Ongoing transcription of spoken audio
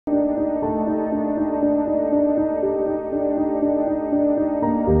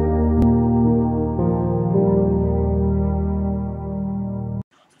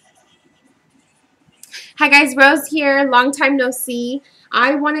guys, Rose here, long time no see.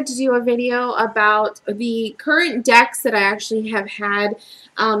 I wanted to do a video about the current decks that I actually have had.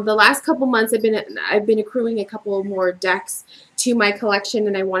 The last couple months I've been accruing a couple more decks to my collection,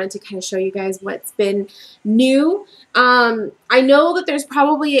 and I wanted to kind of show you guys what's been new. I know that there's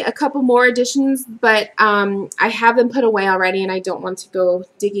probably a couple more additions, but I have them put away already and I don't want to go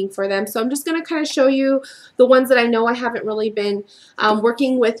digging for them. So I'm just going to kind of show you the ones that I know I haven't really been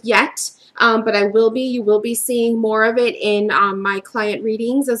working with yet. But I will be. You will be seeing more of it in my client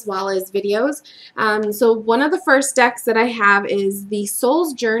readings as well as videos. So one of the first decks that I have is the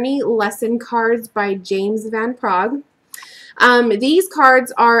Soul's Journey Lesson Cards by James Van Praagh. These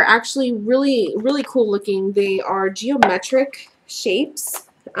cards are actually really, really cool looking. They are geometric shapes,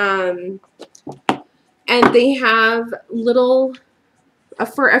 and they have a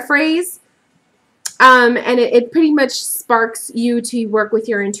phrase. And it pretty much sparks you to work with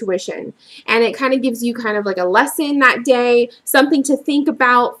your intuition. And it kind of gives you kind of like a lesson that day, something to think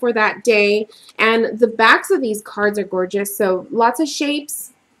about for that day. And the backs of these cards are gorgeous. So lots of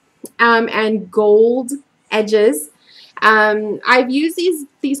shapes and gold edges. I've used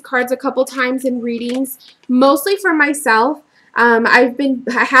these cards a couple times in readings, mostly for myself. I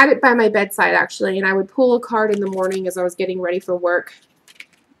had it by my bedside actually, and I would pull a card in the morning as I was getting ready for work.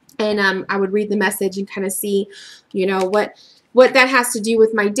 And I would read the message and kind of see, you know, what that has to do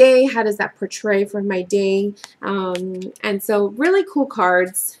with my day. How does that portray for my day? And so really cool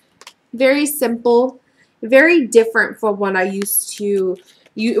cards. Very simple. Very different from what I'm used to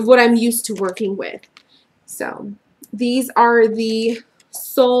working with. So these are the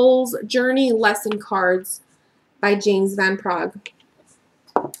Soul's Journey Lesson Cards by James Van Praagh.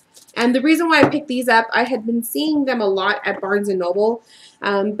 And the reason why I picked these up, I had been seeing them a lot at Barnes & Noble,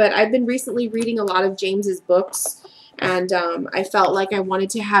 but I've been recently reading a lot of James's books, and I felt like I wanted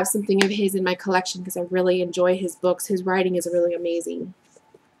to have something of his in my collection because I really enjoy his books. His writing is really amazing.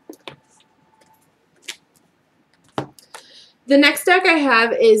 The next deck I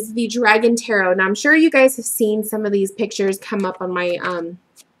have is the Dragon Tarot. Now I'm sure you guys have seen some of these pictures come up on my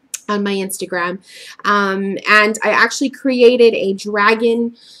Instagram, and I actually created a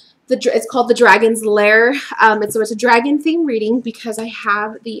dragon. It's called the Dragon's Lair. So it's a dragon theme reading because I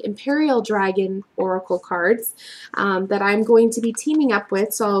have the Imperial Dragon Oracle cards that I'm going to be teaming up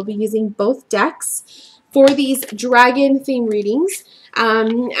with. So I'll be using both decks for these dragon theme readings.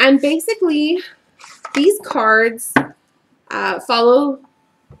 And basically these cards they kind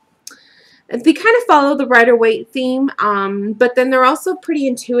of follow the Rider-Waite theme, but then they're also pretty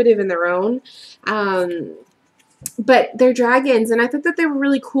intuitive in their own. But they're dragons, and I thought that they were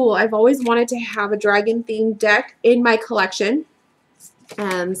really cool. I've always wanted to have a dragon-themed deck in my collection,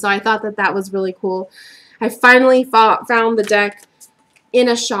 so I thought that that was really cool. I finally found the deck in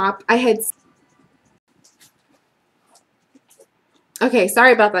a shop. Okay,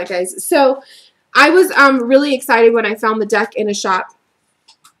 sorry about that, guys. So I was really excited when I found the deck in a shop.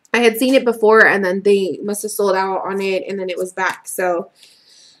 I had seen it before, and then they must have sold out on it, and then it was back. So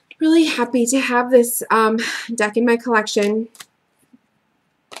really happy to have this deck in my collection.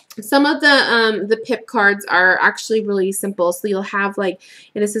 Some of the pip cards are actually really simple. So you'll have like,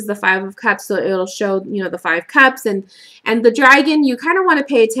 and this is the 5 of Cups, so it'll show, you know, the 5 cups, and the dragon. You kind of want to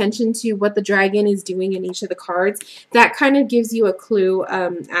pay attention to what the dragon is doing in each of the cards. That kind of gives you a clue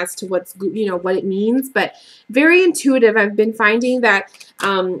as to what's, you know, what it means. But very intuitive. I've been finding that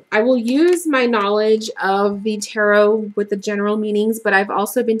I will use my knowledge of the tarot with the general meanings, but I've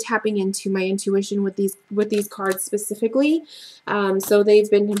also been tapping into my intuition with these cards specifically. So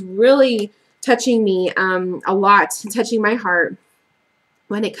they've been really touching me a lot, touching my heart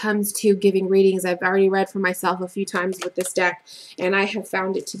when it comes to giving readings. I've already read for myself a few times with this deck, and I have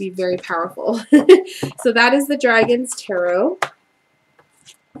found it to be very powerful. So that is the Dragon's Tarot.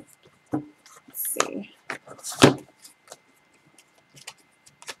 Let's see.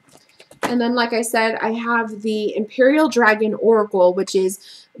 And then, like I said, I have the Imperial Dragon Oracle, which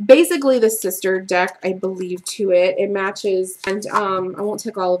is basically the sister deck, I believe, to it. It matches, and I won't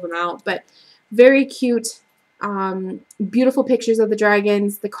take all of them out, but very cute, beautiful pictures of the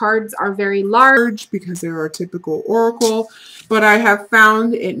dragons. The cards are very large because they're our typical oracle, but I have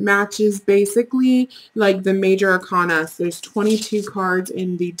found it matches basically like the major arcana. So there's 22 cards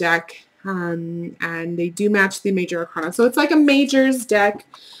in the deck, and they do match the major arcana. So it's like a majors deck.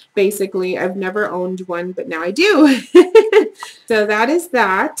 Basically, I've never owned one, but now I do. So that is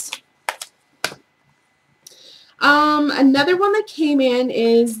that. Another one that came in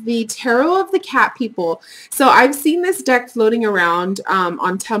is the Tarot of the Cat People. So I've seen this deck floating around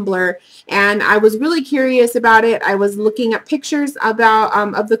on Tumblr, and I was really curious about it. I was looking at pictures about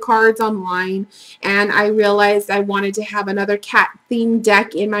of the cards online, and I realized I wanted to have another cat themed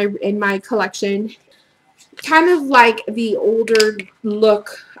deck in my collection. Kind of like the older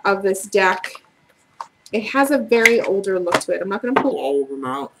look of this deck. It has a very older look to it. I'm not going to pull all of them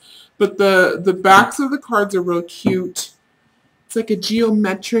out. But the backs of the cards are real cute. It's like a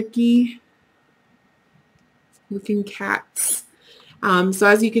geometric-y looking cats. So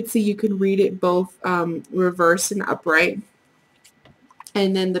as you can see, you can read it both reverse and upright.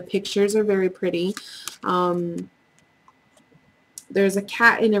 And then the pictures are very pretty. There's a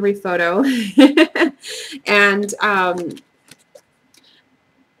cat in every photo. And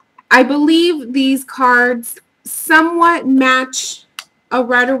I believe these cards somewhat match a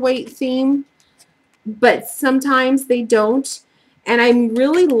Rider-Waite theme, but sometimes they don't. And I'm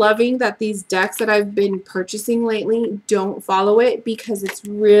really loving that these decks that I've been purchasing lately don't follow it, because it's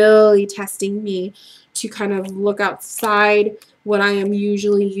really testing me to kind of look outside what I am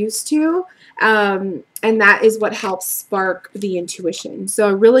usually used to. And that is what helps spark the intuition. So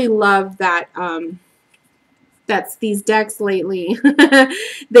I really love that that's these decks lately.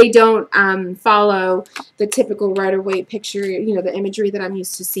 They don't follow the typical Rider-Waite picture, you know, the imagery that I'm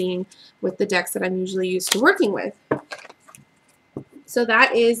used to seeing with the decks that I'm usually used to working with. So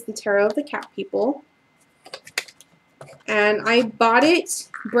that is the Tarot of the Cat People. And I bought it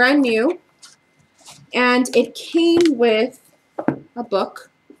brand new. And it came with a book.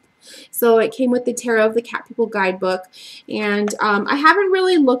 So it came with the Tarot of the Cat People guidebook. And I haven't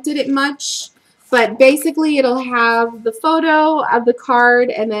really looked at it much. But basically it'll have the photo of the card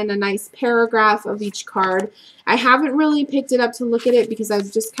and then a nice paragraph of each card. I haven't really picked it up to look at it because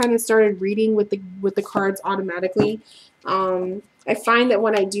I've just kind of started reading with the cards automatically. I find that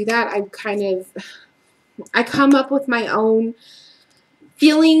when I do that, I come up with my own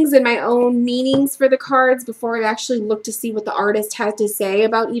feelings and my own meanings for the cards before I actually look to see what the artist has to say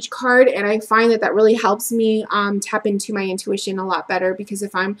about each card, and I find that that really helps me tap into my intuition a lot better, because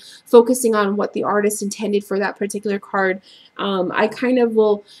if I'm focusing on what the artist intended for that particular card, I kind of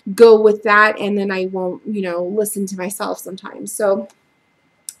will go with that, and then I won't, you know, listen to myself sometimes. So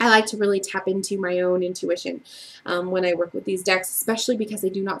I like to really tap into my own intuition when I work with these decks, especially because I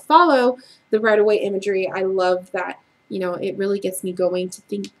do not follow the Rider-Waite imagery. I love that, you know, it really gets me going to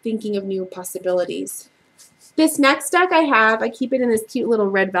thinking of new possibilities. This next deck I keep it in this cute little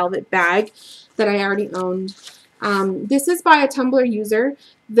red velvet bag that I already owned. This is by a Tumblr user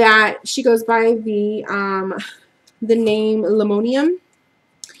that she goes by the name Lemonium,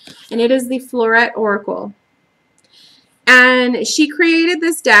 and it is the Floret Oracle. And she created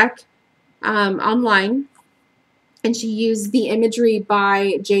this deck online, and she used the imagery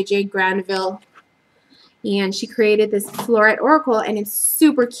by J.J. Granville, and she created this Floret Oracle, and it's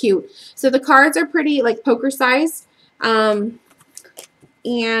super cute. So the cards are pretty, like, poker sized, and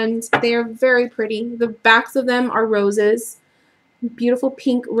they're very pretty. The backs of them are roses, beautiful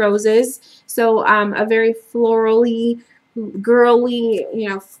pink roses. So a very florally, girly, you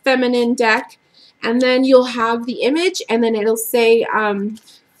know, feminine deck. And then you'll have the image, and then it'll say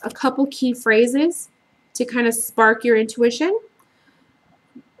a couple key phrases to kind of spark your intuition,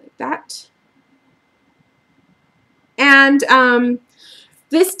 like that. And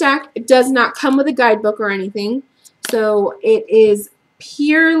this deck does not come with a guidebook or anything, so it is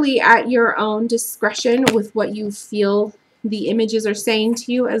purely at your own discretion with what you feel the images are saying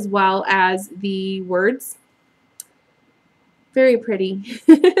to you, as well as the words. Very pretty.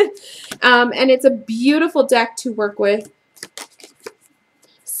 And it's a beautiful deck to work with,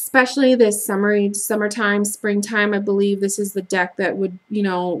 especially this summertime, springtime. I believe this is the deck that would, you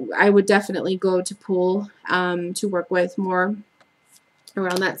know, I would definitely go to pull to work with more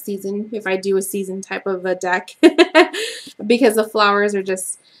around that season, if I do a season type of a deck, because the flowers are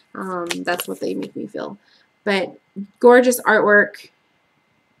just, that's what they make me feel. But gorgeous artwork,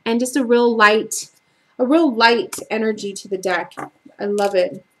 and just a real light energy to the deck. I love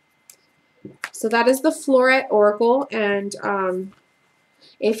it. So that is the Floret Oracle, and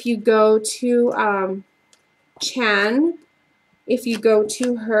if you go to Chan, if you go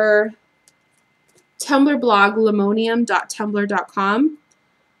to her Tumblr blog, lemonium.tumblr.com,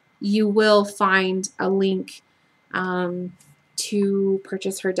 you will find a link to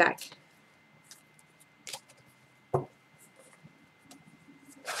purchase her deck.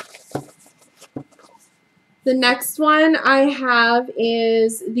 The next one I have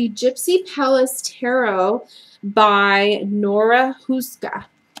is the Gypsy Palace Tarot by Nora Huska.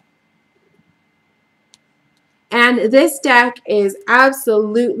 And this deck is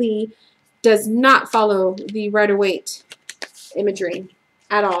absolutely does not follow the Rider-Waite imagery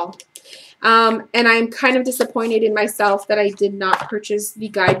at all. And I'm kind of disappointed in myself that I did not purchase the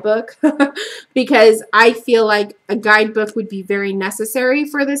guidebook because I feel like a guidebook would be very necessary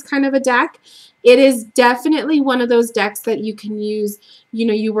for this kind of a deck. It is definitely one of those decks that you can use, you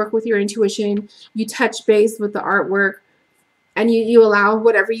know, you work with your intuition, you touch base with the artwork, and you allow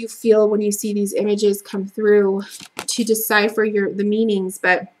whatever you feel when you see these images come through to decipher the meanings.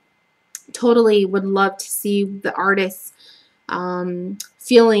 But totally would love to see the artist's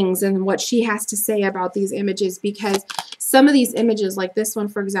feelings and what she has to say about these images, because some of these images, like this one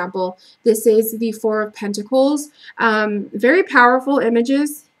for example, this is the Four of Pentacles, very powerful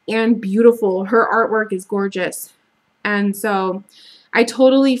images and beautiful. Her artwork is gorgeous, and so I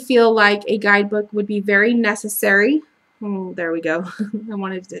totally feel like a guidebook would be very necessary. Oh, there we go. I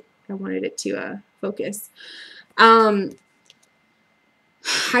wanted it to focus.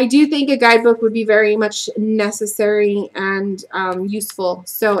 I do think a guidebook would be very much necessary and useful.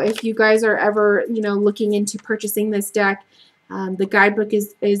 So if you guys are ever, you know, looking into purchasing this deck, the guidebook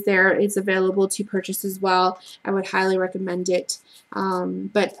is there. It's available to purchase as well. I would highly recommend it.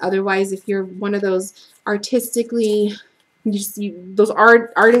 But otherwise, if you're one of those artistically, those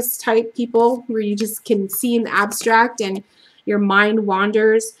artist type people where you just can see in the abstract and your mind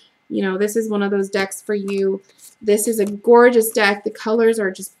wanders, you know, this is one of those decks for you. This is a gorgeous deck. The colors are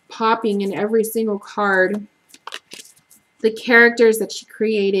just popping in every single card. The characters that she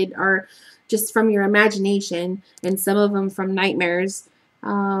created are just from your imagination, and some of them from nightmares.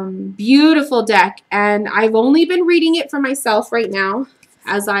 Beautiful deck, and I've only been reading it for myself right now,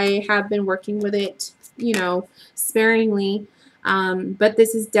 as I have been working with it, you know, sparingly. But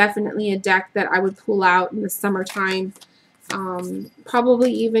this is definitely a deck that I would pull out in the summertime,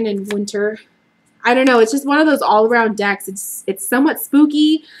 probably even in winter. I don't know, it's just one of those all-around decks. It's somewhat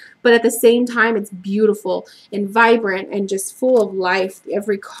spooky, but at the same time it's beautiful and vibrant and just full of life.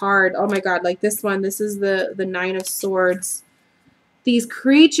 Every card, oh my god, like this one, this is the Nine of Swords. These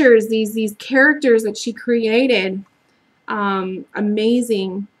creatures, these characters that she created,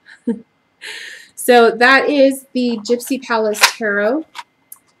 amazing. So that is the Gypsy Palace Tarot.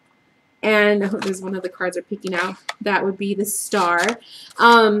 And oh, there's one of the cards are peeking out. That would be the Star.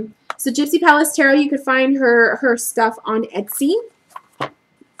 So Gypsy Palace Tarot, you could find her stuff on Etsy.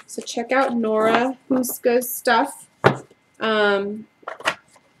 So check out Nora Huska's stuff. And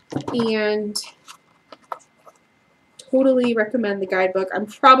totally recommend the guidebook. I'm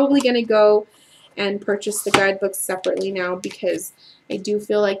probably going to go and purchase the guidebook separately now, because I do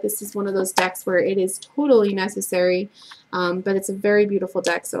feel like this is one of those decks where it is totally necessary. But it's a very beautiful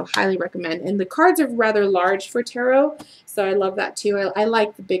deck, so highly recommend. And the cards are rather large for tarot, so I love that too. I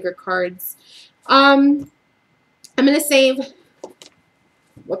like the bigger cards. I'm going to save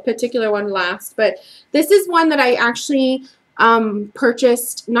a particular one last, but this is one that I actually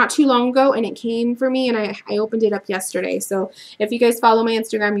purchased not too long ago, and it came for me, and I opened it up yesterday. So if you guys follow my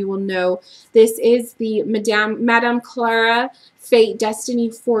Instagram, you will know. This is the Madame Clara Fate,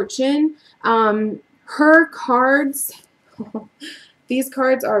 Destiny, Fortune. Her cards, these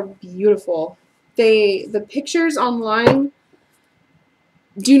cards are beautiful. The pictures online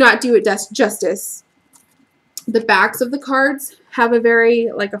do not do it justice. The backs of the cards have a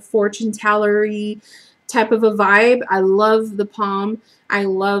very, like, a fortune teller-y type of a vibe. I love the palm. I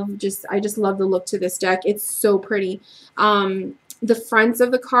just love the look to this deck. It's so pretty. The fronts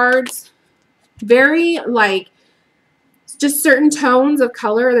of the cards, very, like, just certain tones of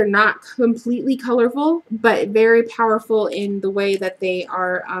color. They're not completely colorful, but very powerful in the way that they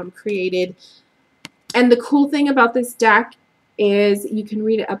are created. And the cool thing about this deck is you can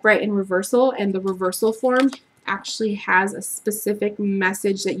read it upright and reversal, and the reversal form actually has a specific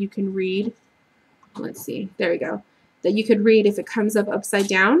message that you can read. Let's see, there we go. That you could read if it comes up upside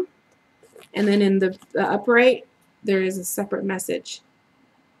down, and then in the upright there is a separate message.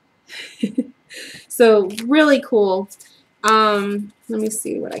 So really cool. Let me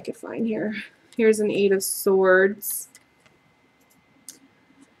see what I could find here. Here's an Eight of Swords.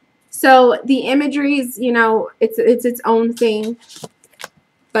 So the imagery is, you know, it's its own thing,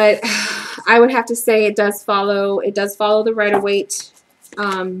 but I would have to say it does follow the Rider-Waite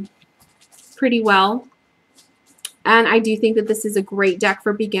pretty well. And I do think that this is a great deck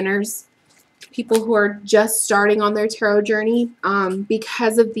for beginners, people who are just starting on their tarot journey,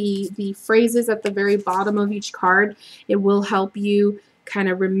 because of the phrases at the very bottom of each card. It will help you kind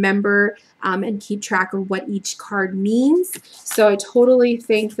of remember and keep track of what each card means. So I totally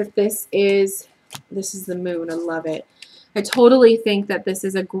think that this is the Moon. I love it. I totally think that this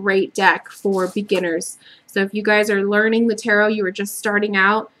is a great deck for beginners. So if you guys are learning the tarot, you are just starting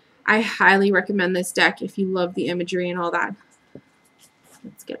out, I highly recommend this deck if you love the imagery and all that.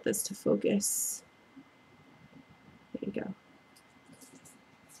 Let's get this to focus. There you go.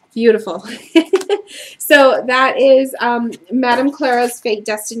 Beautiful. So that is Madame Clara's Fate,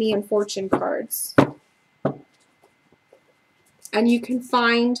 Destiny, and Fortune cards. And you can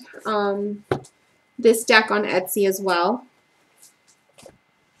find this deck on Etsy as well.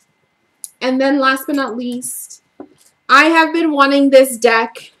 And then last but not least, I have been wanting this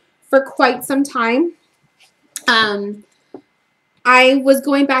deck for quite some time. I was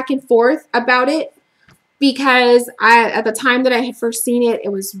going back and forth about it because at the time that I had first seen it, it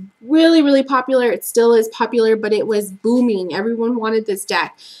was really, really popular. It still is popular, but it was booming. Everyone wanted this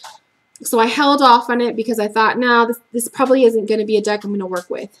deck. So I held off on it because I thought, no, this probably isn't going to be a deck I'm going to work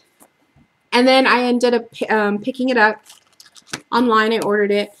with. And then I ended up picking it up online. I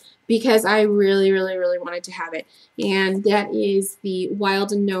ordered it because I really, really, really wanted to have it. And that is the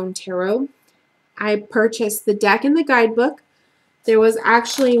Wild Unknown Tarot. I purchased the deck and the guidebook. There was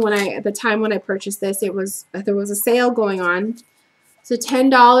actually, at the time when I purchased this, there was a sale going on. So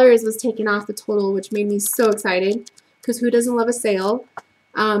 $10 was taken off the total, which made me so excited because who doesn't love a sale?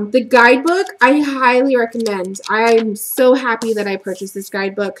 The guidebook, I highly recommend. I'm so happy that I purchased this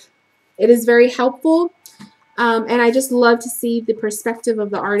guidebook. It is very helpful, and I just love to see the perspective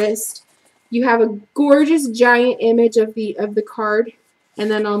of the artist. You have a gorgeous giant image of the card, and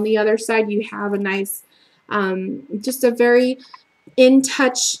then on the other side you have a nice, just a very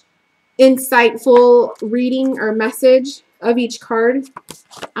in-touch, insightful reading or message of each card.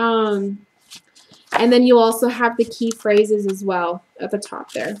 And then you also have the key phrases as well at the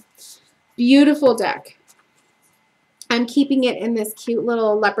top there. Beautiful deck. I'm keeping it in this cute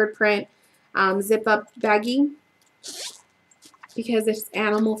little leopard print zip-up baggie because it's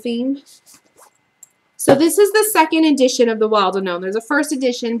animal theme. So this is the second edition of the Wild Unknown. There's a first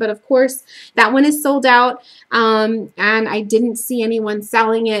edition, but of course that one is sold out, and I didn't see anyone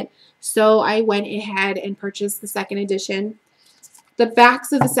selling it, so I went ahead and purchased the second edition. The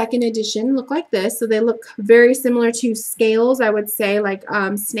backs of the second edition look like this, so they look very similar to scales, I would say, like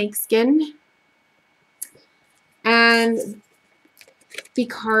snake skin. And the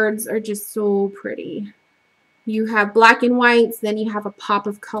cards are just so pretty. You have black and whites, then you have a pop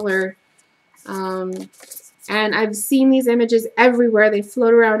of color. And I've seen these images everywhere. They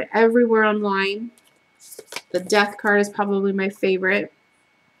float around everywhere online. The death card is probably my favorite.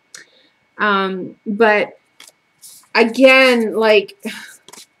 But again, like,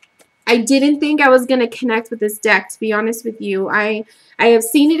 I didn't think I was going to connect with this deck, to be honest with you. I have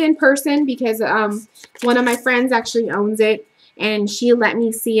seen it in person because one of my friends actually owns it, and she let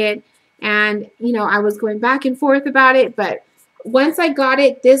me see it. And, you know, I was going back and forth about it, but once I got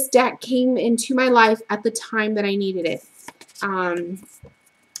it, this deck came into my life at the time that I needed it.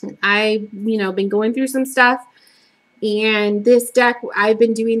 I've, you know, been going through some stuff, and this deck, I've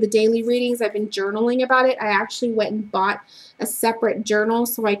been doing the daily readings. I've been journaling about it. I actually went and bought a separate journal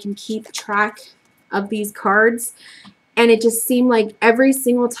so I can keep track of these cards. And it just seemed like every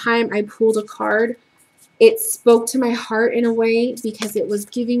single time I pulled a card, it spoke to my heart in a way because it was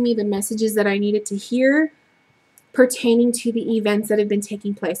giving me the messages that I needed to hear pertaining to the events that have been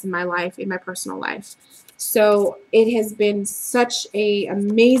taking place in my life, in my personal life. So it has been such a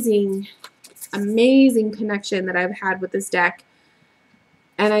amazing connection that I've had with this deck.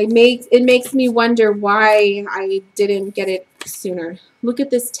 And it makes me wonder why I didn't get it sooner. Look at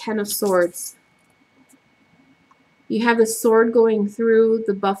this Ten of Swords. You have the sword going through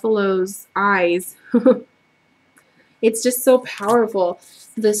the buffalo's eyes. It's just so powerful.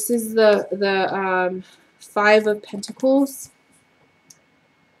 This is the Five of Pentacles.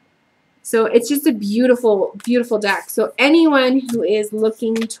 So it's just a beautiful, beautiful deck. So anyone who is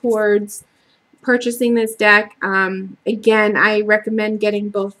looking towards purchasing this deck, again, I recommend getting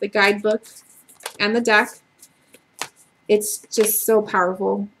both the guidebook and the deck. It's just so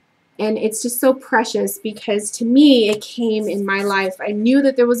powerful. And it's just so precious because to me, it came in my life. I knew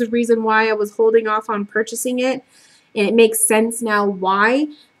that there was a reason why I was holding off on purchasing it. And it makes sense now why.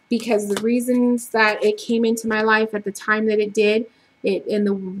 Because the reasons that it came into my life at the time that it did, and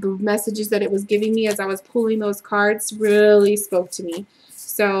the messages that it was giving me as I was pulling those cards really spoke to me.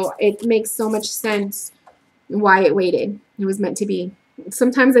 So it makes so much sense why it waited. It was meant to be.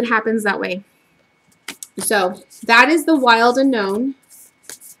 Sometimes it happens that way. So that is the Wild Unknown.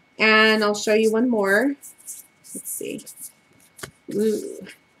 And I'll show you one more. Let's see. Ooh.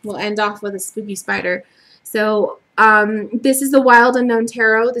 We'll end off with a spooky spider. So this is the Wild Unknown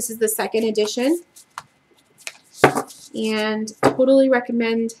Tarot. This is the second edition. And totally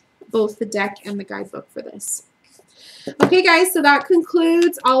recommend both the deck and the guidebook for this. Okay, guys, so that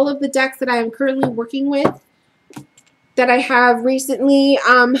concludes all of the decks that I am currently working with that I have recently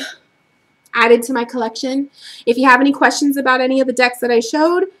added to my collection. If you have any questions about any of the decks that I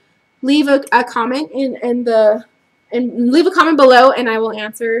showed, leave a comment and leave a comment below, and I will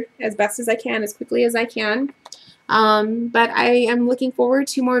answer as best as I can, as quickly as I can. But I am looking forward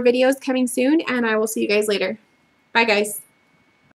to more videos coming soon, and I will see you guys later. Bye, guys.